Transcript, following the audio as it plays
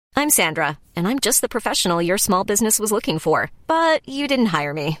I'm Sandra, and I'm just the professional your small business was looking for. But you didn't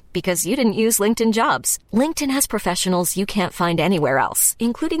hire me because you didn't use LinkedIn Jobs. LinkedIn has professionals you can't find anywhere else,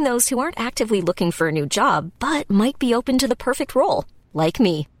 including those who aren't actively looking for a new job, but might be open to the perfect role, like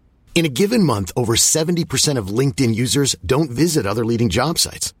me. In a given month, over 70% of LinkedIn users don't visit other leading job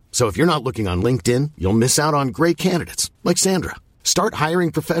sites. So if you're not looking on LinkedIn, you'll miss out on great candidates like Sandra. Start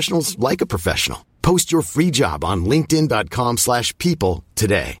hiring professionals like a professional. Post your free job on linkedin.com/people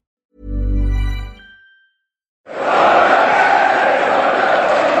today.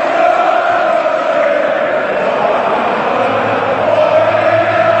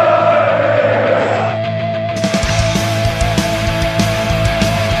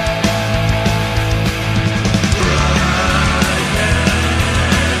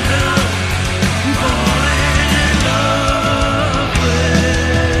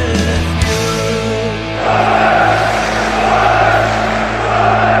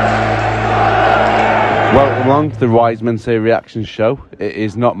 Welcome to the Wise Men Say Reaction Show. It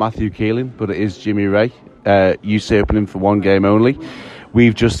is not Matthew Keeling, but it is Jimmy Ray, usurping him for one game only.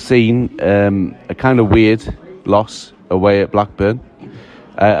 We've just seen a kind of weird loss away at Blackburn.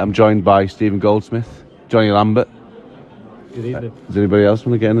 I'm joined by Stephen Goldsmith, Johnny Lambert. Good evening. Does anybody else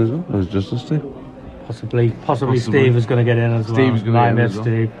want to get in as well? Or is it just us two? Possibly Steve is going to get in as well. Steve's going to get in as well.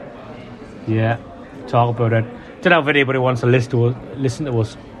 Steve. Yeah, talk about it. Don't know if anybody wants to listen to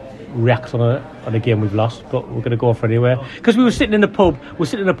us react on a game we've lost, but we're going to go for it anyway. Because we were sitting in the pub. We're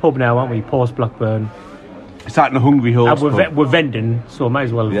sitting in the pub now, aren't we? Post Blackburn. It's like in a Hungry Horse. And we're vending, so I might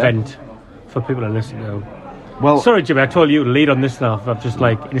as well vent for people to listen to. Well, sorry, Jimmy, I told you to lead on this now. I've just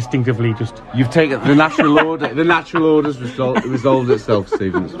instinctively just. You've taken the natural order. The natural order's resolved itself,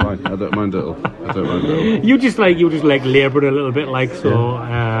 Stephen. It's fine. I don't mind it all. You just labouring a little bit, so.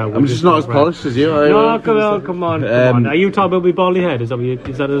 Yeah. I'm just not as polished as you. No, come on. Are you talking about my baldy head? Was that the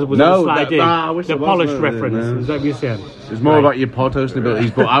polished reference? No. Is that what you're saying? It's more about your pod hosting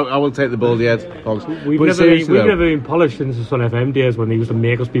abilities, but I will take the baldy head. We've never been polished since the Sun FM days when they used to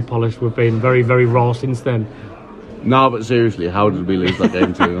make us be polished. We've been very, very raw since then. No, but seriously, how did we lose that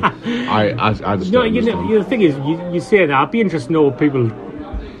game to them? I just don't understand. The thing is, you say that. I'd be interested to know what people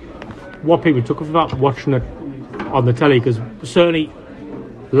took of that watching it on the telly, because certainly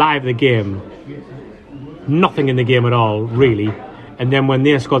live the game, nothing in the game at all, really. And then when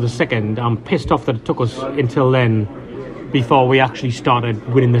they scored the second, I'm pissed off that it took us until then before we actually started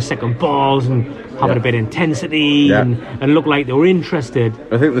winning the second balls and having a bit of intensity and looked like they were interested.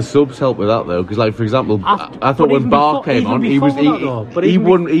 I think the subs helped with that though, because for example, I thought when Barr came on, he was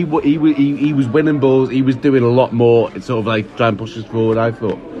winning balls. He was doing a lot more, sort of like trying to push us forward. I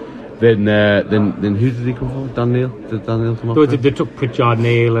thought. Then who did he come forward? Dan Neil? Did Dan Neil come off? They took Pritchard,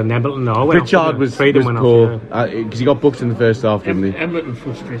 Neil and Embleton. Pritchard was poor because he got booked in the first half, didn't he? Embleton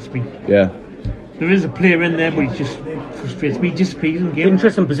frustrates me. Yeah. There is a player in there, but he just frustrates me. Just in the game.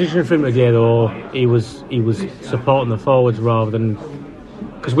 Interesting position for him today, though. He was supporting the forwards rather than,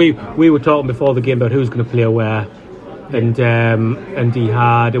 because we were talking before the game about who's going to play where, and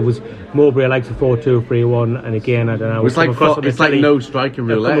it was Mowbray likes a 4-2-3-1, and again I don't know. It's like no striking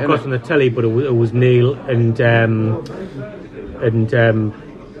roulette. Come across on the telly, but it was Neil and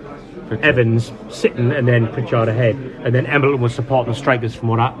Evans sitting, and then Pritchard ahead, and then Embleton was supporting the strikers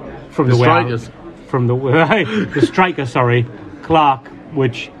the striker, sorry, Clark,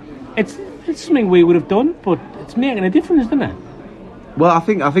 which it's something we would have done, but it's making a difference, isn't it? Well, I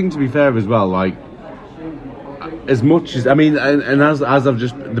think to be fair as well, like as much as and as I've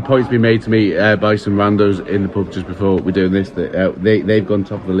just the point's been made to me by some randos in the pub just before we're doing this that they've gone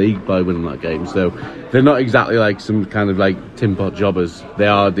top of the league by winning that game, so they're not exactly like some kind of like tin pot jobbers. They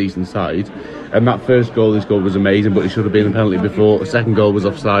are a decent side. And that first goal they scored was amazing, but it should have been a penalty before. The second goal was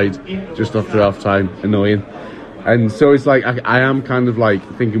offside just after half time, annoying. And so it's like I am kind of like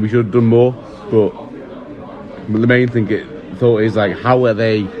thinking we should have done more, but the main thought is like how are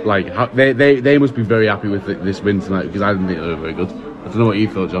they like they must be very happy with this win tonight, because I didn't think they were very good. I don't know what you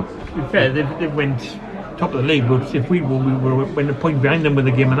thought, John. To be fair, they went top of the league, but if we were a point behind them with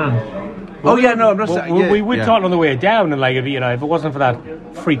the game in hand. I'm not saying. We talked on the way down, and if it wasn't for that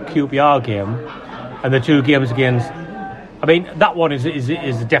freak QPR game and the two games against, that one is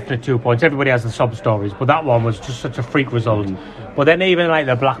a definite 2 points. Everybody has the sub stories, but that one was just such a freak result. But then even like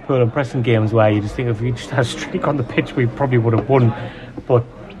the Blackburn and Preston games, where you just think if we just had a streak on the pitch, we probably would have won. But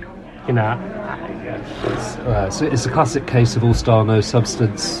it's a classic case of all-star, no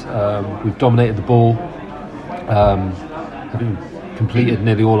substance. We've dominated the ball. Having completed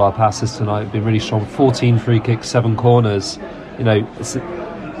nearly all our passes tonight, been really strong. 14 free kicks, 7 corners.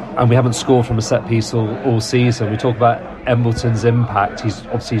 and we haven't scored from a set piece all season. We talk about Embleton's impact. He's a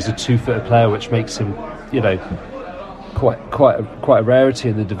 2-footed player, which makes him, quite a rarity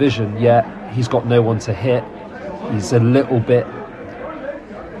in the division. Yet he's got no one to hit. He's a little bit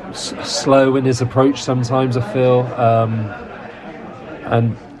slow in his approach sometimes, I feel.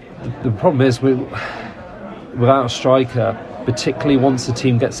 And the problem is, without a striker, particularly once the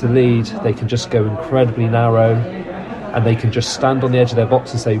team gets the lead, they can just go incredibly narrow, and they can just stand on the edge of their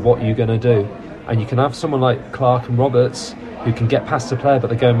box and say, what are you going to do? And you can have someone like Clark and Roberts who can get past the player,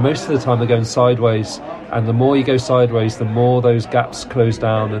 but most of the time they're going sideways, and the more you go sideways, the more those gaps close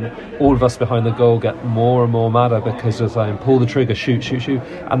down, and all of us behind the goal get more and more madder because they're saying, pull the trigger, shoot,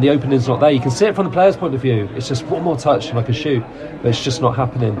 and the opening's not there. You can see it from the player's point of view. It's just one more touch and I can shoot, but it's just not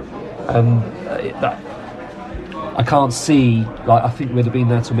happening. And I can't see, I think we'd have been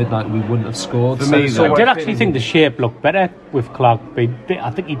there till midnight and we wouldn't have scored. I did actually think the shape looked better with Clark.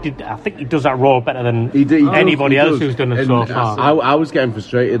 I think he does that role better than anybody else who's done it so far. I was getting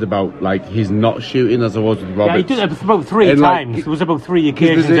frustrated about his not shooting as I was with Roberts. Yeah, he did it about 3 times. There was about 3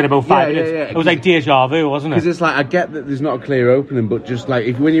 occasions in about 5 minutes. Yeah. It was like deja vu, wasn't it? Because it's I get that there's not a clear opening, but just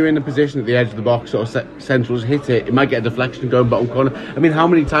when you're in a position at the edge of the box, sort of central, just hit it. It might get a deflection going bottom corner. I mean, how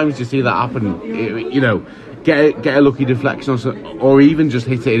many times do you see that happen? Get a lucky deflection or even just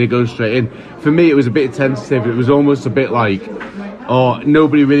hit it and it goes straight in. For me, it was a bit tentative. It was almost a bit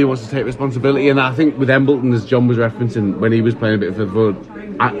nobody really wants to take responsibility. And I think with Embleton, as John was referencing when he was playing a bit for the forward,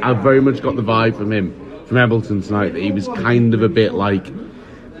 I very much got the vibe from Embleton tonight, that he was kind of a bit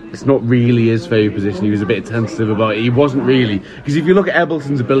it's not really his favourite position. He was a bit tentative about it. He wasn't really, because if you look at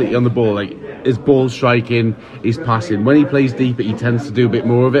Embleton's ability on the ball, his ball striking, his passing, when he plays deeper, he tends to do a bit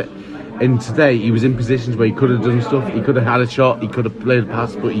more of it. And today he was in positions where he could have done stuff. He could have had a shot. He could have played a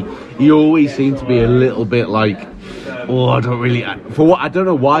pass, but he always seemed to be a little bit I don't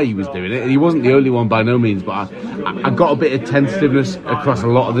know why he was doing it. And he wasn't the only one by no means, but I got a bit of tentativeness across a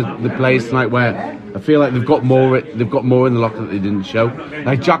lot of the players tonight, where I feel like they've got more in the locker that they didn't show.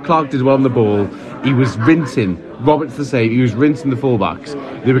 Jack Clark did well on the ball. He was rinsing Roberts the same. He was rinsing the fullbacks.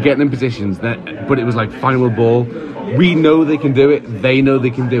 They were getting in positions, but it was final ball. We know they can do it. They know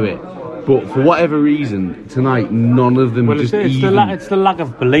they can do it. But for whatever reason, tonight, none of them it's the lack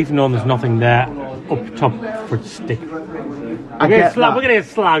of belief, knowing there's nothing there up top for it to stick. We're going to get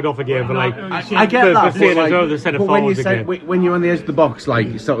slagged off again for I get that. For saying the centre forwards again. When you're on the edge of the box,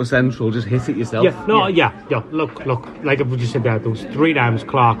 sort of central, just hit it yourself. Look. Like we just said there was 3 times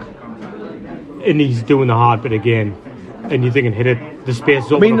Clark, and he's doing the hard bit again. And you're thinking, hit it, the space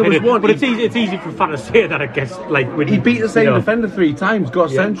is open. There was one. But it's easy for fun to say that, I guess. When he beat the same defender 3 times, got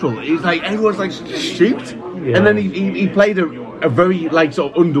central. He's everyone's shoot. Yeah. And then he played a very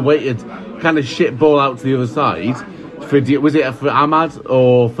sort of underweighted kind of shit ball out to the other side. Was it for Ahmad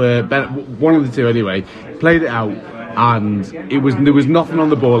or for Ben? One of the two anyway. Played it out, and there was nothing on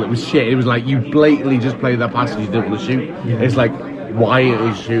the ball. It was shit. It was you blatantly just played that pass and you didn't want to shoot. Yeah. It's why are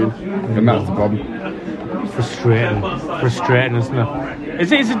you shooting? And that's the problem. Frustrating, isn't it?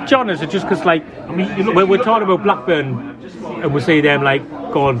 Is it John? Is it just because we're talking about Blackburn and we see them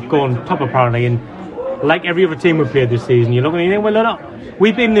going top apparently, and every other team we played this season, you're looking at it,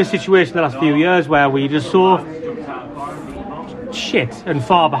 we've been in this situation the last few years where we just so shit and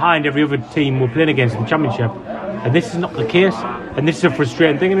far behind every other team we're playing against in the Championship, and this is not the case, and this is a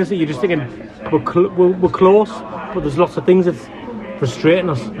frustrating thing, isn't it? You're just thinking we're close, but there's lots of things that's frustrating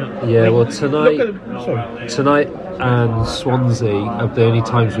us. Yeah, well, tonight and Swansea are the only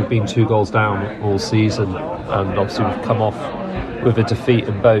times we've been 2 goals down all season, and obviously we've come off with a defeat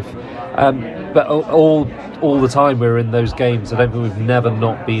in both. But all the time we're in those games. I don't think we've never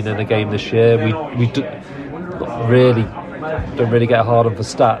not been in a game this year. We don't really get hard on for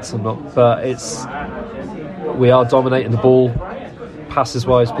stats, but we are dominating the ball, passes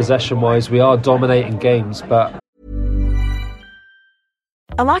wise, possession wise. We are dominating games, but.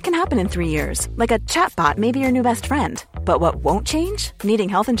 A lot can happen in 3 years, like a chatbot may be your new best friend. But what won't change? Needing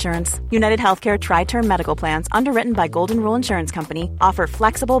health insurance. United Healthcare Tri-Term Medical Plans, underwritten by Golden Rule Insurance Company, offer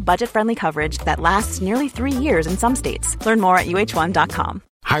flexible, budget-friendly coverage that lasts nearly 3 years in some states. Learn more at uh1.com.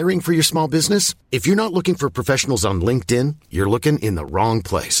 Hiring for your small business? If you're not looking for professionals on LinkedIn, you're looking in the wrong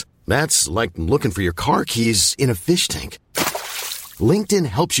place. That's like looking for your car keys in a fish tank. LinkedIn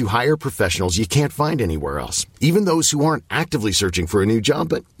helps you hire professionals you can't find anywhere else, even those who aren't actively searching for a new job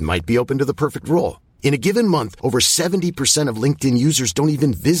but might be open to the perfect role. In a given month, over 70% of LinkedIn users don't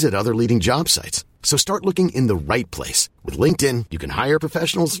even visit other leading job sites. So start looking in the right place. With LinkedIn, you can hire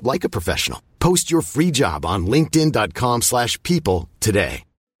professionals like a professional. Post your free job on linkedin.com/people today.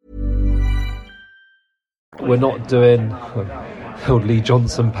 We're not doing... old Lee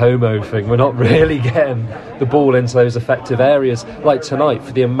Johnson Pomo thing. We're not really getting the ball into those effective areas. Like tonight,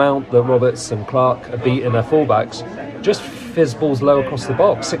 for the amount that Roberts and Clark are beating their fullbacks, just fizz balls low across the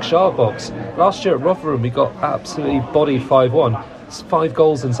box, 6-yard box. Last year at Rotherham, we got absolutely bodied 5-1. It's 5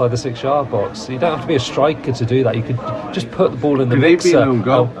 goals inside the 6-yard box. So you don't have to be a striker to do that. You could just put the ball in the mixer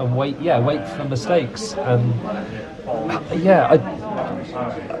and wait for mistakes. And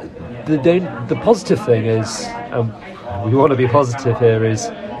the positive thing is, we want to be positive here, is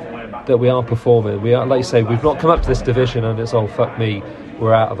that we are performing. We are, like you say, we've not come up to this division and it's fuck me,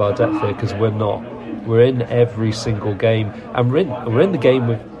 we're out of our depth here, because we're not. We're in every single game, and we're in the game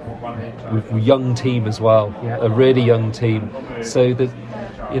with a young team as well, a really young team. So that,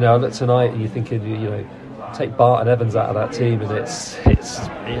 I look tonight and you're thinking, take Bart and Evans out of that team, and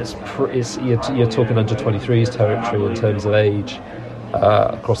you're talking under 23s territory in terms of age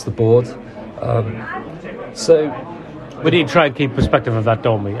across the board. So we need to try and keep perspective of that,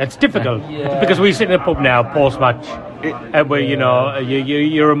 don't we? It's difficult because we sit in a pub now post match, and where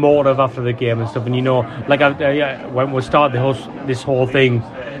you're emotive after the game and stuff, and when we started this whole thing,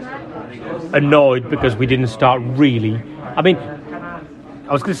 annoyed because we didn't start really. I mean,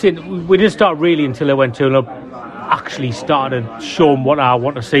 I was going to say we didn't start really until I went to actually started showing what I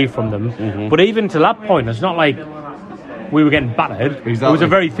want to see from them. Mm-hmm. But even to that point, it's not like we were getting battered. Exactly. It was a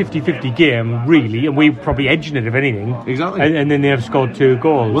very 50-50 game, really, and we were probably edging it, if anything. Exactly. And then they've scored 2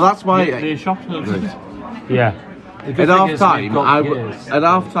 goals. Well, that's why... They're shocked. Yeah. At half time, I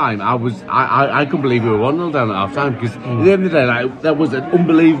couldn't believe we were 1-0 down at half time, because at the end of the day, that was an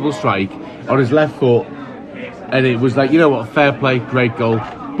unbelievable strike on his left foot, and it was like, fair play, great goal.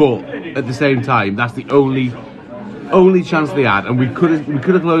 But at the same time, that's the only chance they had, and we could have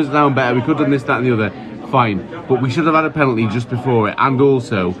closed it down better. We could have done this, that, and the other. Fine, but we should have had a penalty just before it. And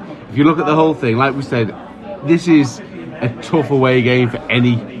also, if you look at the whole thing, like we said, this is a tough away game for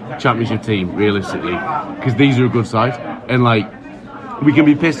any championship team, realistically, because these are a good side, and we can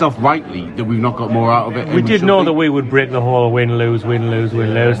be pissed off rightly that we've not got more out of it. We did know that we would break the whole win-lose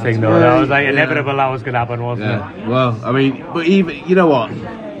thing, though. That was inevitable. That was going to happen, wasn't it? Well, I mean, but even, you know what?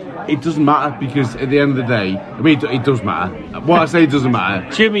 It doesn't matter, because at the end of the day, it does matter. What I say doesn't matter.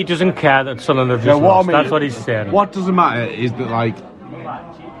 Jimmy doesn't care that Sunderland have just lost. That's what he's saying. What doesn't matter is that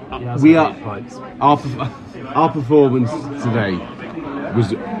our performance today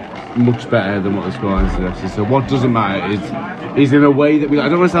was much better than what the scoreline suggested. So what doesn't matter is in a way that I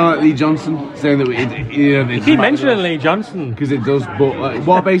don't want to sound like Lee Johnson saying that keep mentioning Lee Johnson, because it does. But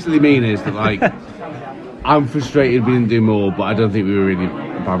what I basically mean is that I'm frustrated we didn't do more, but I don't think we were really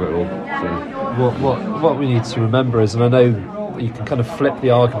bad at all. So. What we need to remember is, and I know you can kind of flip the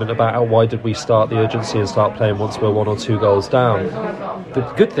argument about why did we start the urgency and start playing once we're 1 or 2 goals down. The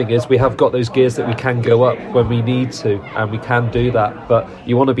good thing is we have got those gears that we can go up when we need to, and we can do that. But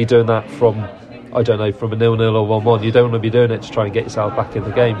you want to be doing that from a 0-0 or 1-1. You don't want to be doing it to try and get yourself back in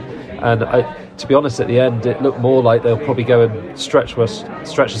the game. And to be honest, at the end, it looked more like they'll probably go and stretch us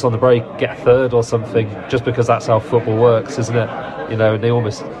on the break, get a third or something, just because that's how football works, isn't it? And they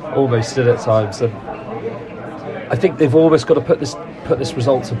almost did at times. And I think they've almost got to put this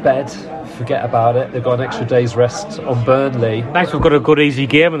result to bed. Forget about it. They've got an extra day's rest on Burnley. Nice, we've got a good easy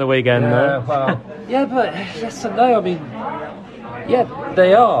game on the weekend. But yes and no. I mean, yeah,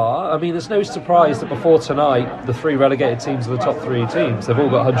 they are. I mean, there's no surprise that before tonight, the 3 relegated teams are the top 3 teams. They've all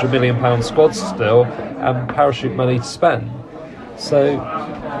got £100 million squads still and parachute money to spend. So,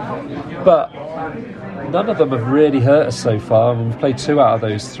 but none of them have really hurt us so far. I mean, we've played 2 out of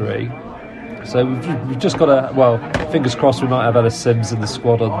those 3. So we've just got to, fingers crossed we might have Ellis Sims in the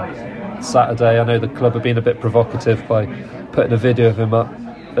squad on Saturday. I know the club have been a bit provocative by putting a video of him up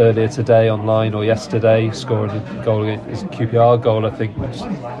earlier today online, or yesterday, scoring a goal, his QPR goal, I think.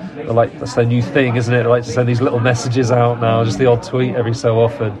 That's their new thing, isn't it? They like to send these little messages out now, just the odd tweet every so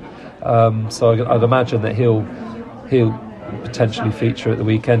often. So I'd imagine that he'll potentially feature at the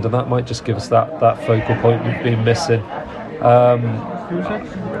weekend, and that might just give us that focal point we've been missing.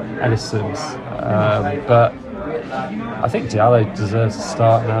 Ellis Sims. But I think Diallo deserves a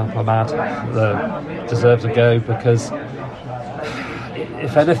start now. Ahmad deserves a go, because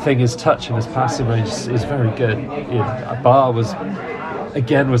if anything, his touch and his passing range is very good. Bar was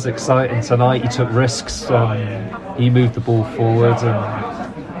exciting tonight. He took risks. He moved the ball forward,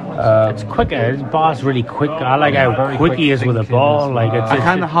 and it's quicker. Bar's really quick. I like how quick he is with the ball. I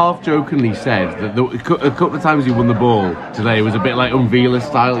kind of half jokingly said that a couple of times he won the ball today, it was a bit like Villa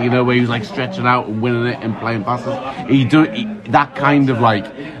style, where he was stretching out and winning it and playing passes. That kind of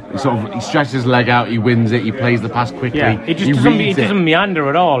he stretches his leg out, he wins it, he plays the pass quickly. Yeah, he reads doesn't meander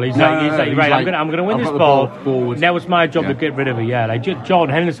at all. He's like, right, I'm gonna win this ball. Forward. Now it's my job to get rid of it. Yeah, like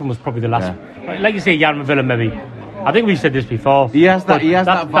Jordan Henderson was probably the last. Like you say, Jan Villa maybe. I think we said this before. He has that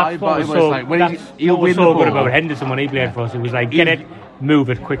vibe about him. So, like when he'll win the ball. Good about Henderson when he played for us. It was like get it, move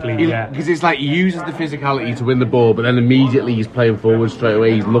it quickly. Because it's like he uses the physicality to win the ball, but then immediately he's playing forward straight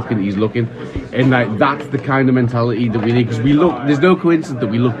away. He's looking, and like that's the kind of mentality that we need. Because we look, there's no coincidence that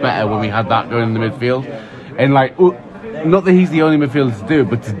we look better when we had that going in the midfield, and like not that he's the only midfielder to do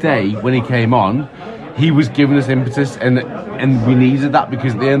it, but today when he came on, he was giving us impetus, and we needed that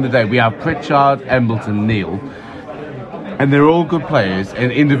because at the end of the day we have Pritchard, Embleton, Neil. And they're all good players,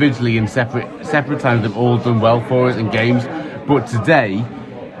 and individually in separate times they've all done well for us in games. But today,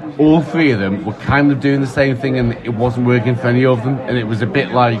 all three of them were kind of doing the same thing, and it wasn't working for any of them. And it was a bit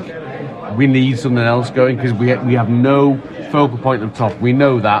like we need something else going because we have no focal point up top. We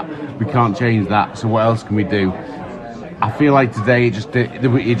know that we can't change that. So what else can we do? I feel like today it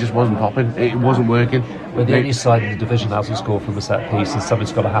just wasn't popping. It wasn't working. But the only side in the division that hasn't scored from a set piece, and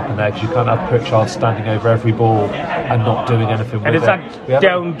something's got to happen there because you can't have Pritchard standing over every ball and not doing anything with it. And is that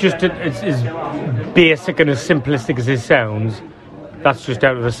down just to, it's as basic and as simplistic as it sounds? That's just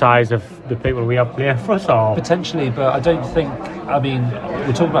down to the size of the people we have playing for us, or potentially, but I don't think. I mean,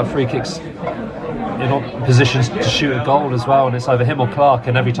 we're talking about free kicks in positions to shoot a goal as well, and it's either him or Clark.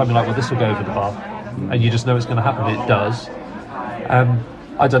 And every time you're like, well, this will go over the bar, and you just know it's going to happen. It does.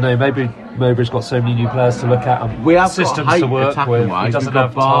 I don't know. Maybe Mowbray's got so many new players to look at and we have systems got to work with. Wise. He doesn't We've got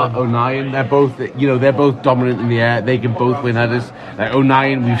have Bar, time. O'Nien. They're both dominant in the air. They can both win headers. Like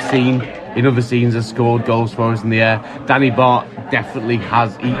O'Nien, we've seen in other scenes has scored goals for us in the air. Danny Bart definitely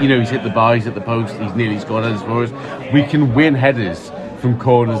has. He's hit the bar, he's hit the post, he's nearly scored headers for us. We can win headers from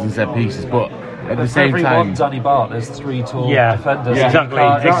corners and set pieces, but at the same time, Danny Bart, there's three tall defenders. Yeah, exactly.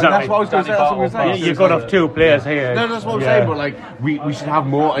 That's what I was going to say. You've got off two players here. No, that's what I'm saying. But like, we should have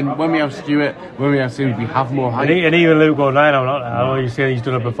more. And when we have Stewart, when we have Sims, we have more height. And even Luke O'Nien, I know you say he's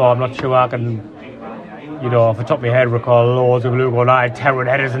done it before. I'm not sure I can. Off the top of my head, recall loads of Luke O'Nien tearing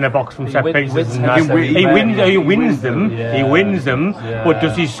headers in the box from set pieces. He wins them. Yeah. But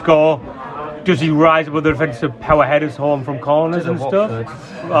does he score? Does he rise above the defensive power headers home from corners and stuff?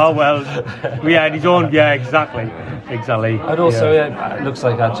 Oh well, in his own. Yeah, exactly. And also, it looks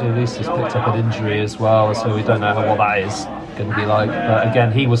like actually Elise has picked up an injury as well, so we don't know what that is going to be like. But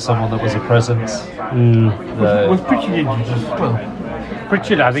again, he was someone that was a presence. Was Pritchard injured as well?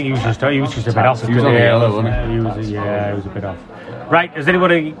 Pritchard, I think he was just a bit off. He was on the yellow, wasn't he? He was a bit off. Right, has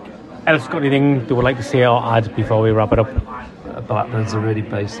anybody else got anything they would like to say or add before we wrap it up? Blackburn's a really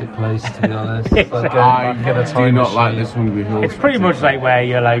basic place, to be honest. I do not like this Hungry Hill. It's pretty much like where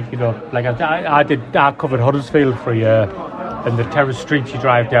you're like, I covered Huddersfield for a year, and the terrace streets you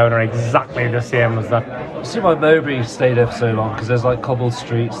drive down are exactly the same as that. See why Mowbray stayed there for so long, because there's like cobbled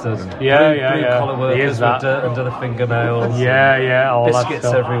streets, there's blue collar workers with dirt under the fingernails, all biscuits that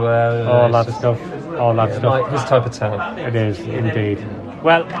stuff. everywhere, all that stuff. Like his type of town. It is indeed.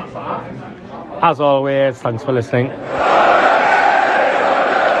 Well, as always, thanks for listening.